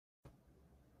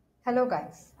Hello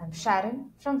guys, I'm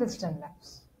Sharon from Wisdom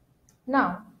Labs.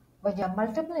 Now, when you have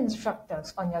multiple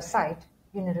instructors on your site,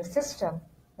 you need a system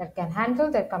that can handle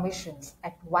their commissions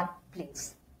at one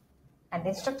place. And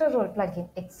Instructor Role plugin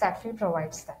exactly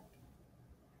provides that.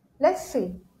 Let's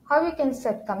see how you can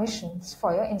set commissions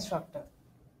for your instructor.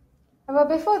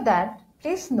 However, before that,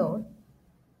 please note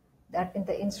that in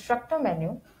the Instructor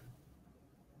menu,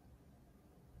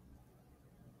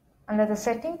 under the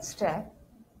Settings tab,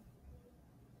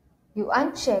 you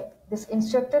uncheck this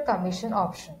Instructor Commission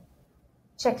option.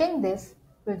 Checking this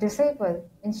will disable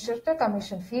Instructor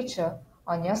Commission feature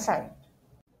on your site.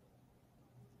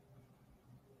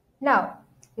 Now,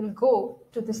 we'll go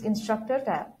to this Instructor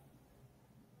tab.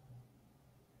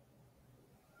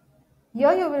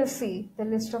 Here you will see the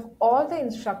list of all the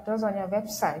instructors on your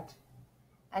website,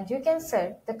 and you can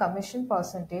set the commission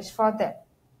percentage for them.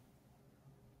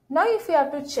 Now, if you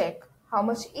have to check how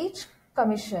much each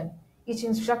commission each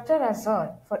instructor has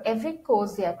earned for every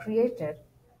course they have created,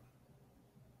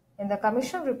 in the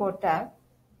Commission Report tab,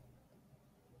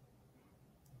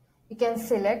 you can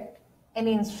select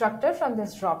any instructor from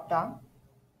this drop-down,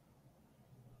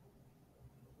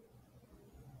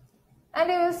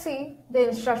 and you will see the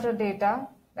instructor data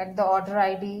like the order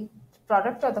ID,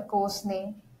 product or the course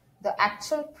name, the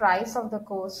actual price of the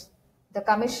course, the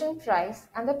commission price,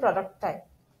 and the product type,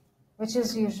 which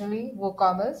is usually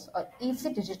WooCommerce or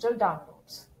easy digital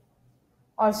downloads.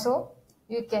 Also,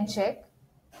 you can check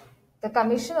the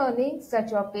commission earnings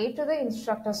that you have paid to the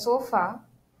instructor so far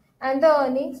and the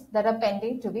earnings that are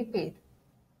pending to be paid.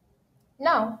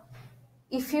 Now,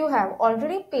 if you have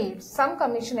already paid some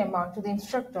commission amount to the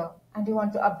instructor and you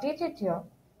want to update it here,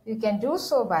 you can do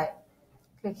so by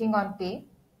clicking on Pay,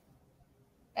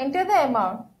 enter the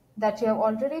amount that you have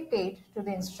already paid to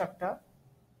the instructor,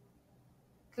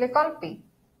 click on Pay,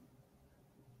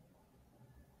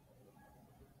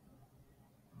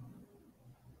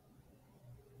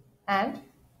 and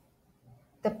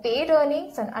the paid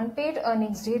earnings and unpaid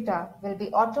earnings data will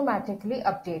be automatically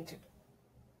updated.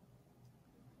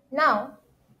 Now,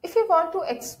 if you want to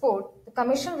export the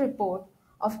commission report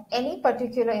of any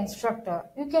particular instructor,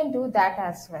 you can do that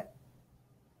as well.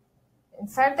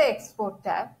 Inside the Export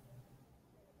tab,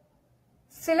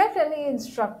 select any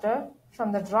instructor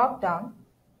from the drop-down,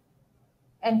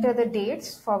 enter the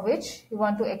dates for which you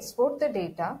want to export the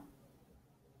data,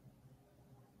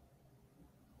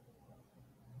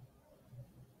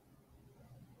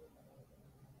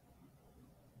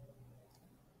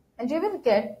 and you will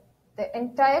get the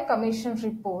entire commission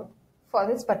report for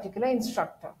this particular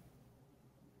instructor.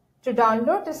 To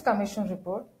download this commission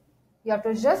report, you have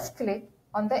to just click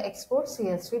on the Export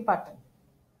CSV button.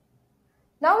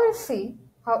 Now we'll see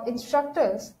how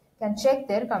instructors can check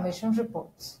their commission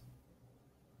reports.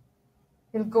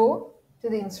 We'll go to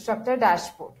the instructor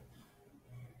dashboard.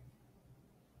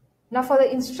 Now for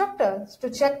the instructors to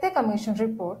check their commission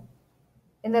report,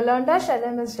 in the Learndash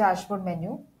LMS dashboard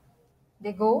menu,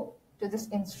 they go to this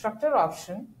instructor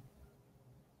option.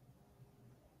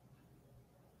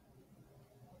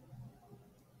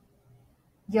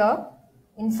 Here,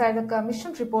 inside the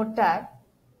Commission Report tab,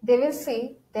 they will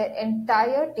see their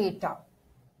entire data.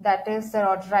 That is their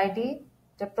order ID,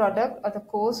 the product or the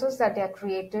courses that they have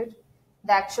created,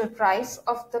 the actual price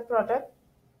of the product,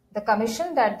 the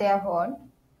commission that they have earned,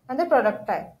 and the product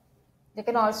type. They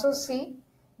can also see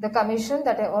the commission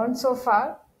that they earned so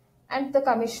far and the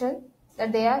commission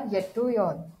that they are yet to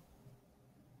earn.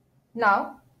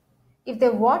 Now, if they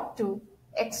want to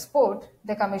export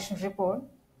the commission report,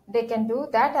 they can do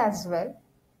that as well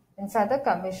inside the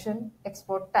Commission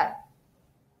Export tab.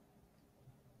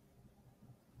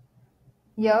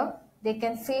 Here, they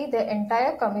can see the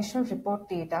entire commission report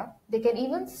data. They can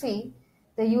even see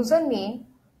the username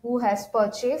who has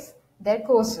purchased their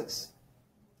courses.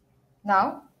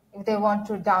 Now, if they want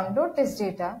to download this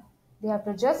data, they have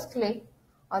to just click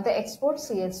on the Export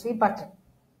CSV button.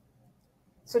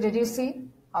 So did you see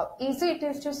how easy it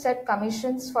is to set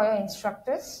commissions for your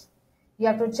instructors? You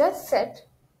have to just set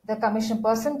the commission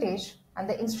percentage and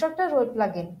the Instructor Role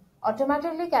plugin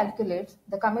automatically calculates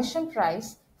the commission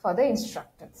price for the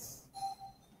instructors.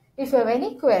 If you have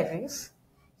any queries,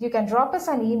 you can drop us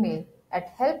an email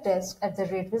at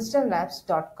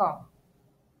helpdesk@wisdomlabs.com.